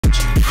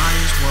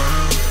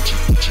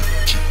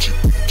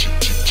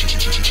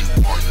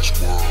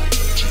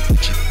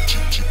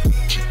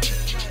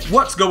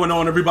What's going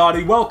on,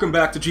 everybody? Welcome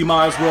back to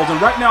GmiasWorld, and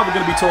right now we're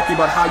going to be talking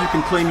about how you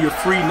can claim your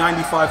free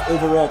 95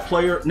 overall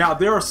player. Now,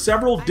 there are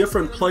several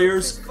different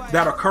players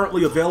that are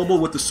currently available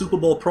with the Super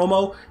Bowl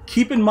promo.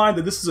 Keep in mind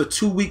that this is a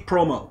 2-week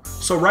promo.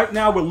 So right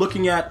now we're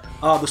looking at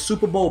the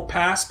Super Bowl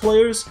pass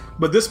players,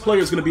 but this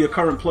player is going to be a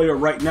current player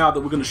right now that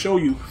we're going to show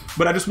you.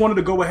 But I just wanted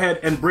to go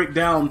ahead and break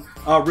down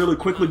really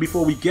quickly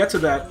before we get to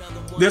that.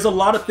 There's a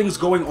lot of things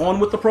going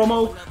on with the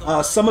promo.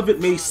 Some of it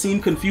may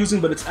seem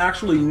confusing, but it's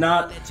actually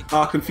not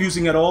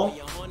confusing at all.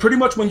 Pretty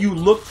much when you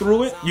look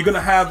through it, you're going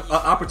to have an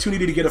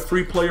opportunity to get a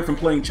free player from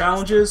playing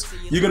challenges.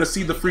 You're going to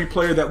see the free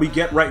player that we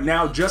get right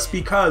now just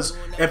because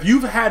if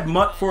you've had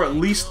MUT for at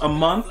least a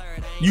month,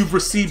 you've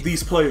received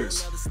these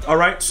players.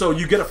 Alright, so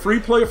you get a free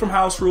player from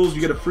House Rules,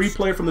 you get a free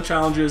player from the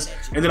challenges,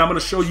 and then I'm going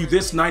to show you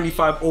this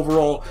 95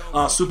 overall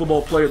Super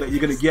Bowl player that you're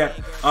going to get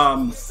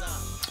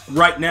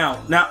right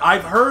now. Now,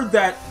 I've heard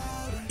that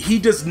he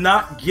does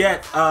not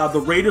get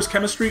the Raiders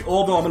chemistry,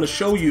 although I'm going to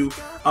show you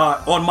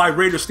on my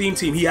Raiders theme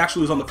team, he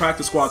actually was on the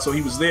practice squad, so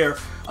he was there.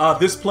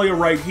 This player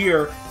right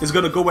here is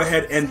going to go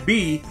ahead and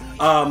be,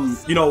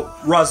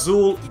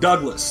 Rasul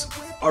Douglas.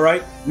 All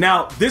right.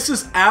 Now, this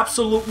is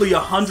absolutely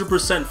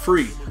 100%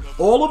 free.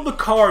 All of the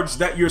cards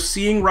that you're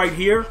seeing right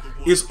here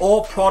is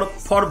all part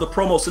of the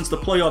promo since the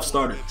playoffs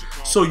started.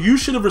 So you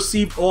should have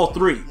received all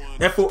three.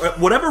 If for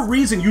whatever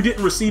reason you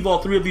didn't receive all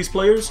three of these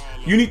players,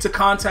 you need to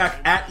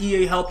contact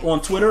 @EAHelp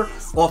on Twitter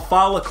or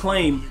file a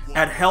claim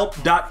at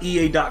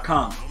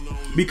help.ea.com.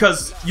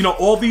 Because,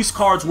 all these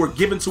cards were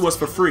given to us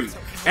for free.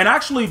 And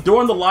actually,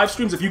 during the live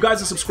streams, if you guys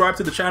are subscribed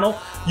to the channel,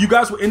 you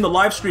guys were in the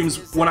live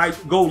streams when I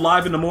go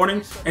live in the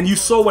morning, and you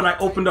saw when I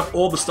opened up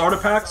all the starter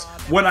packs,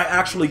 when I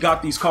actually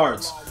got these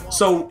cards.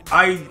 So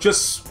I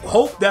just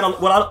hope that, I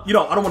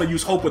don't want to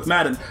use hope with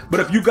Madden,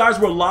 but if you guys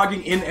were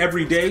logging in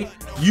every day,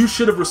 you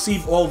should have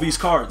received all these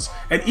cards.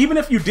 And even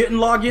if you didn't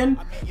log in,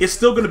 it's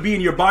still going to be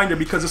in your binder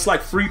because it's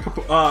like free,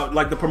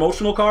 like the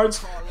promotional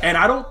cards. And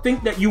I don't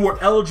think that you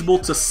were eligible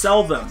to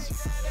sell them,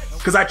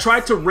 because I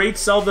tried to raid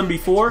sell them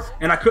before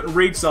and I couldn't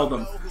raid sell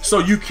them. So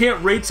you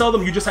can't raid sell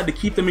them, you just had to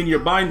keep them in your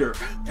binder.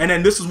 And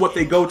then this is what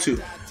they go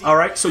to.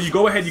 Alright, so you're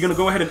going to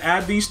go ahead and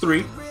add these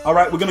three.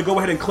 Alright, we're going to go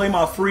ahead and claim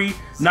our free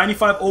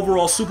 95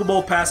 overall Super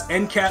Bowl pass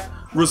NCAT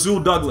Rasul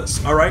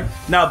Douglas. Alright,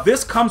 now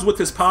this comes with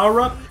his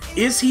power up.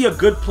 Is he a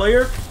good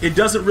player? It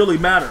doesn't really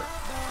matter.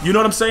 You know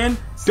what I'm saying?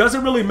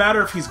 Doesn't really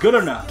matter if he's good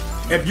or not.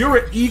 If you're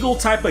an Eagle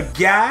type of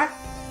guy,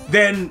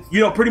 then,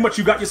 pretty much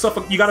you got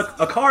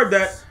a card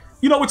that,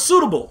 it's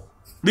suitable.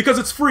 Because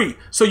it's free.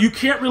 So you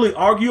can't really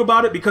argue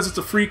about it because it's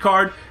a free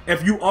card.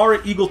 If you are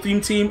an Eagle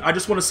theme team, I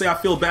just want to say I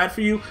feel bad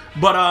for you.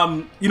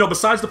 But,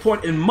 besides the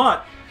point, in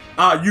MUT,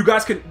 you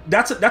guys can,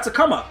 that's a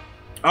come up.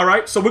 All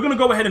right, so we're going to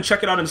go ahead and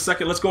check it out in a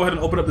second. Let's go ahead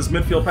and open up this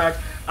midfield pack.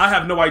 I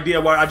have no idea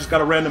why I just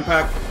got a random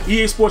pack.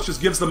 EA Sports just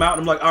gives them out,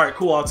 and I'm like, all right,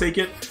 cool, I'll take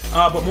it.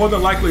 But more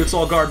than likely, it's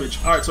all garbage.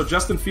 All right, so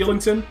Justin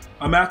Feelington,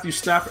 Matthew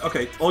Stafford.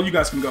 Okay, all you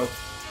guys can go.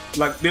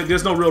 Like,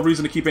 there's no real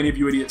reason to keep any of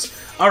you idiots.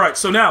 All right,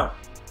 so now,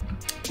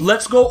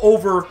 let's go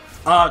over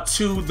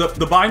to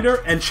the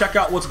binder and check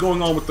out what's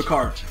going on with the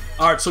card.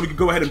 Alright, so we can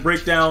go ahead and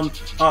break down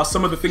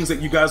some of the things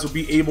that you guys will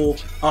be able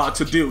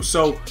to do.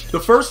 So, the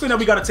first thing that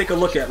we got to take a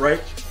look at,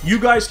 right? You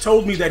guys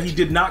told me that he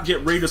did not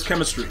get Raiders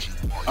chemistry.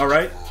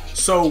 Alright,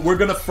 so we're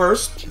going to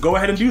first go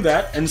ahead and do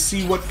that and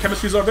see what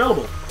chemistries are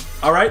available.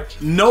 Alright,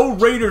 no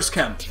Raiders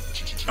chem.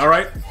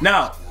 Alright,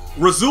 now,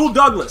 Rasul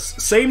Douglas,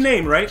 same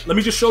name, right? Let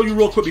me just show you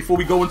real quick before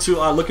we go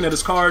into looking at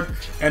his card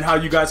and how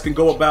you guys can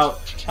go about,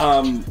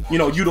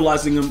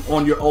 utilizing him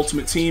on your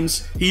ultimate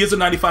teams. He is a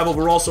 95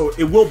 overall, so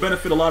it will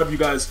benefit a lot of you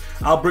guys.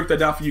 I'll break that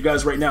down for you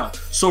guys right now.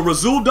 So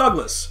Rasul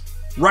Douglas,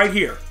 right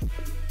here,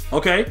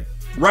 okay?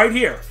 Right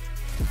here,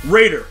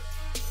 Raider.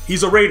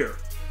 He's a Raider,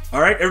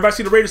 all right? Everybody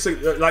see the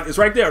Raider, like it's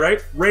right there, right?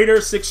 Raider,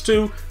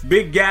 6'2",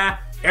 big guy,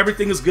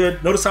 everything is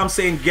good. Notice how I'm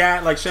saying guy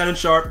like Shannon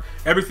Sharp.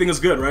 Everything is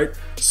good, right?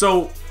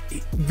 So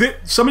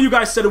some of you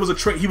guys said it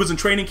was he was in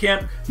training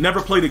camp,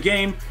 never played a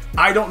game.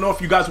 I don't know if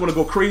you guys want to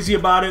go crazy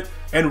about it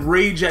and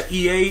rage at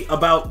EA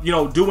about,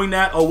 doing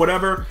that or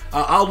whatever.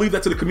 I'll leave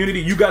that to the community.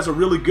 You guys are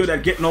really good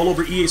at getting all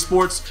over EA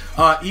Sports.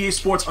 EA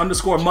Sports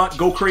 _MUT,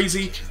 go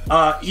crazy.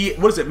 What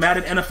is it,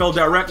 Madden NFL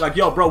Direct? Like,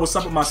 yo, bro, what's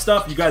up with my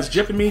stuff? You guys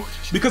jipping me?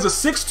 Because a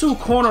 6'2"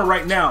 corner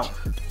right now,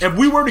 if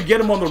we were to get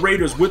him on the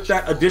Raiders with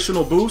that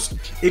additional boost,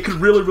 it could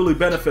really, really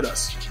benefit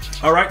us.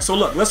 All right, so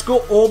look, let's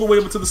go all the way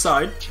over to the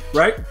side,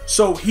 right?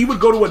 So he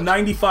would go to a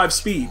 95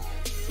 speed,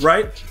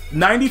 right?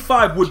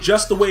 95 would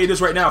just the way it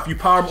is right now if you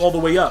power him all the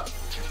way up.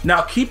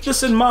 Now, keep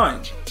this in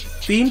mind.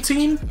 Theme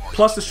team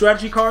plus the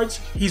strategy cards,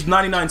 he's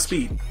 99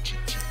 speed.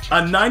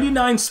 A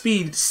 99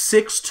 speed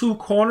 6'2"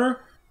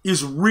 corner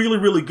is really,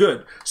 really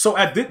good. So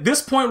at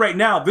this point right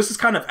now, this is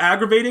kind of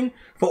aggravating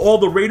for all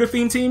the Raider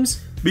theme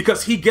teams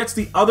because he gets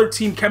the other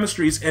team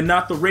chemistries and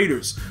not the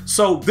Raiders.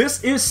 So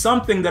this is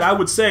something that I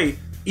would say,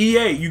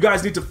 EA, you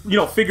guys need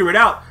to, figure it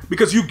out,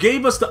 because you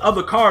gave us the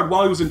other card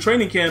while he was in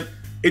training camp.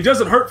 It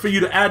doesn't hurt for you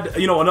to add,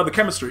 another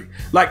chemistry.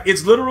 Like,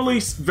 it's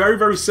literally very,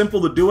 very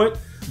simple to do it.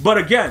 But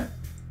again,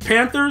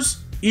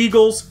 Panthers,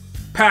 Eagles,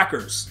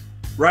 Packers,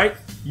 right?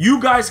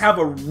 You guys have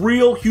a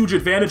real huge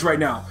advantage right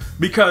now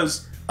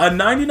because a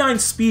 99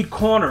 speed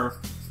corner,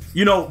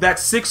 you know,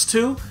 that's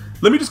 6'2".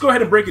 Let me just go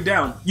ahead and break it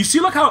down. You see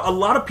like how a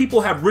lot of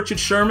people have Richard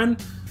Sherman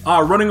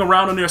running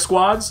around on their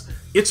squads?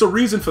 It's a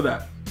reason for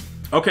that,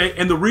 okay?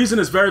 And the reason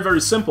is very,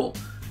 very simple.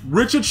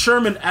 Richard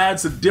Sherman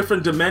adds a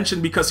different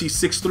dimension because he's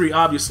 6'3",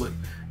 obviously.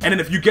 And then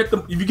if you get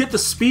the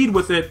speed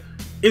with it,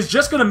 it's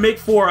just gonna make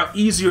for an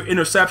easier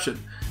interception.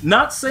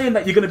 Not saying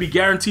that you're gonna be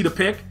guaranteed a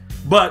pick,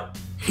 but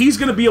he's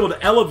gonna be able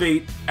to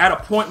elevate at a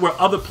point where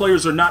other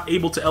players are not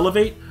able to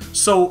elevate.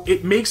 So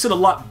it makes it a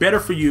lot better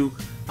for you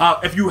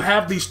if you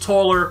have these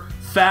taller,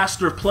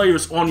 faster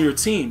players on your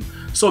team.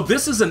 So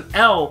this is an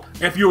L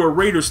if you're a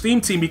Raiders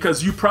theme team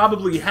because you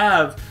probably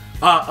have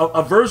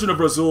a version of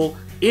Rasul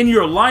in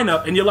your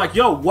lineup and you're like,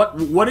 yo,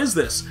 what is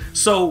this?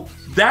 So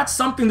that's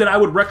something that I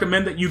would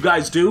recommend that you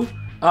guys do.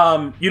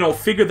 You know,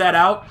 figure that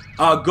out.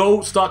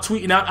 Go start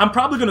tweeting out. I'm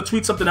probably going to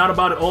tweet something out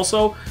about it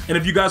also. And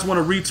if you guys want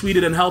to retweet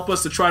it and help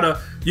us to try to,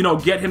 you know,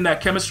 get him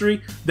that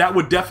chemistry, that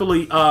would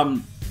definitely,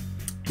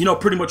 you know,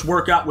 pretty much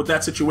work out with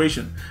that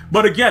situation.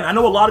 But again, I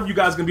know a lot of you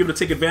guys are going to be able to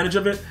take advantage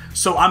of it.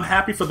 So I'm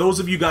happy for those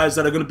of you guys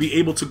that are going to be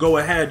able to go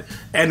ahead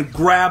and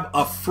grab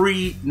a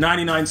free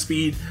 99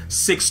 speed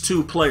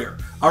 6'2" player.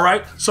 All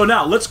right, so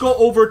now let's go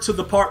over to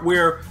the part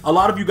where a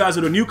lot of you guys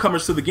that are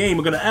newcomers to the game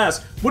are going to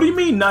ask, what do you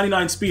mean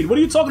 99 speed? What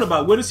are you talking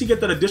about? Where does he get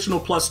that additional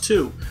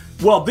 +2?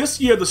 Well, this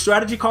year, the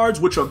strategy cards,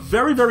 which are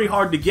very, very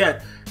hard to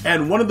get,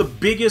 and one of the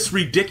biggest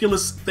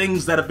ridiculous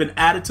things that have been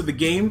added to the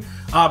game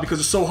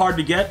because it's so hard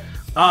to get,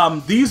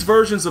 these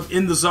versions of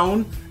In the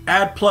Zone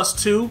add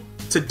 +2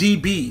 to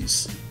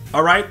DBs,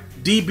 all right?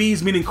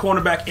 DBs meaning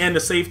cornerback and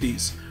the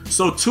safeties.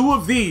 So two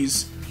of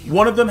these,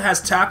 one of them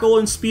has tackle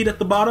and speed at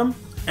the bottom,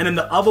 and then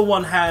the other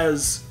one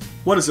has,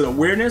 what is it,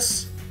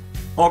 awareness?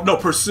 Oh, no,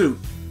 pursuit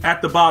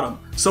at the bottom.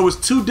 So it's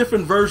two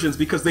different versions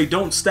because they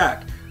don't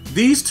stack.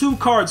 These two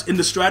cards in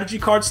the strategy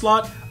card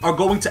slot are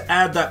going to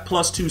add that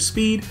 +2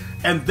 speed,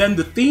 and then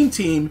the theme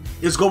team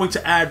is going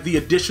to add the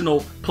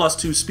additional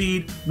 +2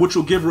 speed, which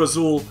will give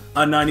Rasul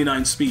a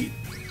 99 speed.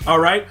 All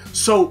right,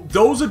 so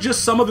those are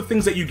just some of the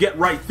things that you get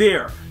right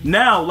there.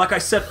 Now, like I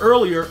said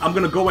earlier, I'm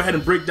gonna go ahead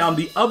and break down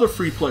the other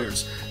free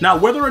players. Now,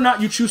 whether or not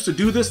you choose to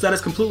do this, that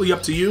is completely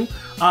up to you,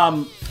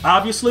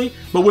 obviously,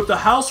 but with the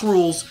house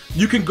rules,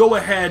 you can go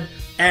ahead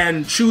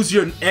and choose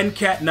your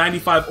NCAT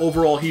 95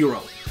 overall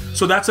hero.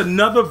 So that's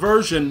another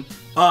version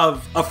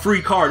of a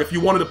free card if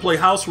you wanted to play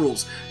house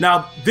rules.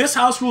 Now, this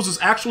house rules is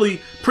actually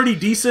pretty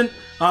decent.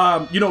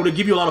 You know, to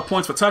give you a lot of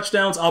points for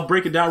touchdowns. I'll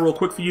break it down real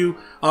quick for you,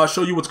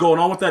 show you what's going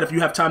on with that if you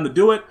have time to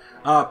do it.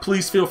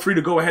 Please feel free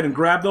to go ahead and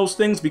grab those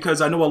things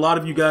because I know a lot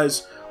of you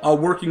guys are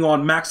working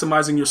on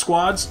maximizing your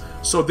squads.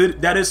 So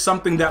that is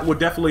something that would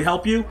definitely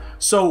help you.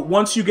 So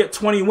once you get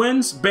 20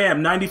 wins,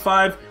 bam,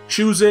 95,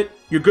 choose it.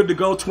 You're good to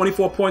go.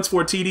 24 points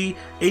for a TD,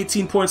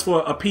 18 points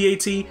for a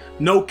PAT,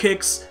 no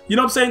kicks. You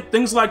know what I'm saying?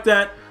 Things like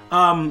that.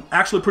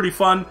 Actually pretty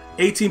fun.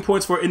 18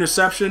 points for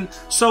interception.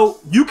 So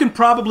you can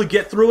probably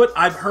get through it.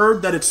 I've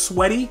heard that it's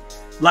sweaty.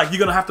 Like you're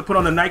going to have to put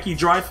on a Nike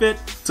Dry Fit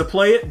to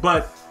play it,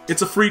 but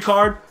it's a free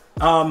card.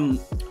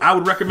 I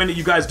would recommend that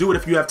you guys do it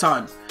if you have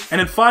time. And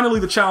then finally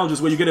the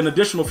challenges where you get an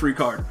additional free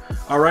card.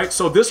 All right,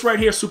 so this right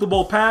here, Super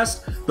Bowl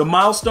pass, the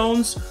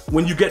milestones,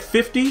 when you get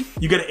 50,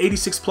 you get an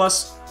 86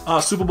 plus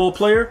Super Bowl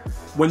player.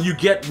 When you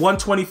get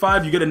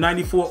 125, you get a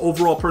 94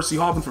 overall Percy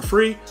Harvin for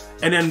free.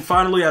 And then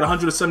finally at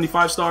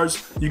 175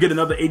 stars, you get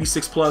another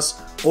 86 plus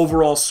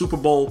overall Super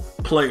Bowl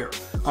player.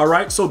 All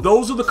right, so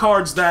those are the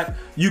cards that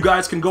you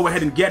guys can go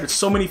ahead and get. It's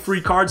so many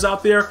free cards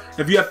out there.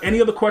 If you have any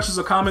other questions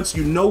or comments,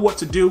 you know what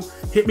to do.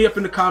 Hit me up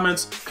in the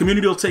comments.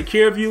 Community will take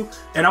care of you.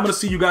 And I'm going to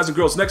see you guys and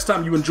girls next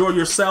time. You enjoy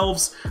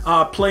yourselves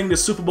playing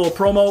this Super Bowl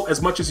promo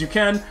as much as you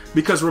can.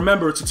 Because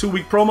remember, it's a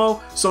 2-week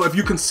promo. So if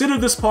you consider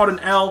this part an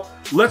L,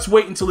 let's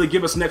wait until they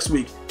give us next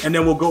week. And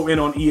then we'll go in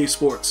on EA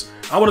Sports.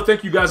 I want to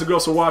thank you guys and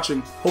girls for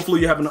watching.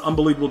 Hopefully you have an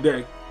unbelievable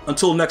day.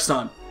 Until next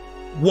time,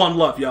 one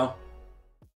love, y'all.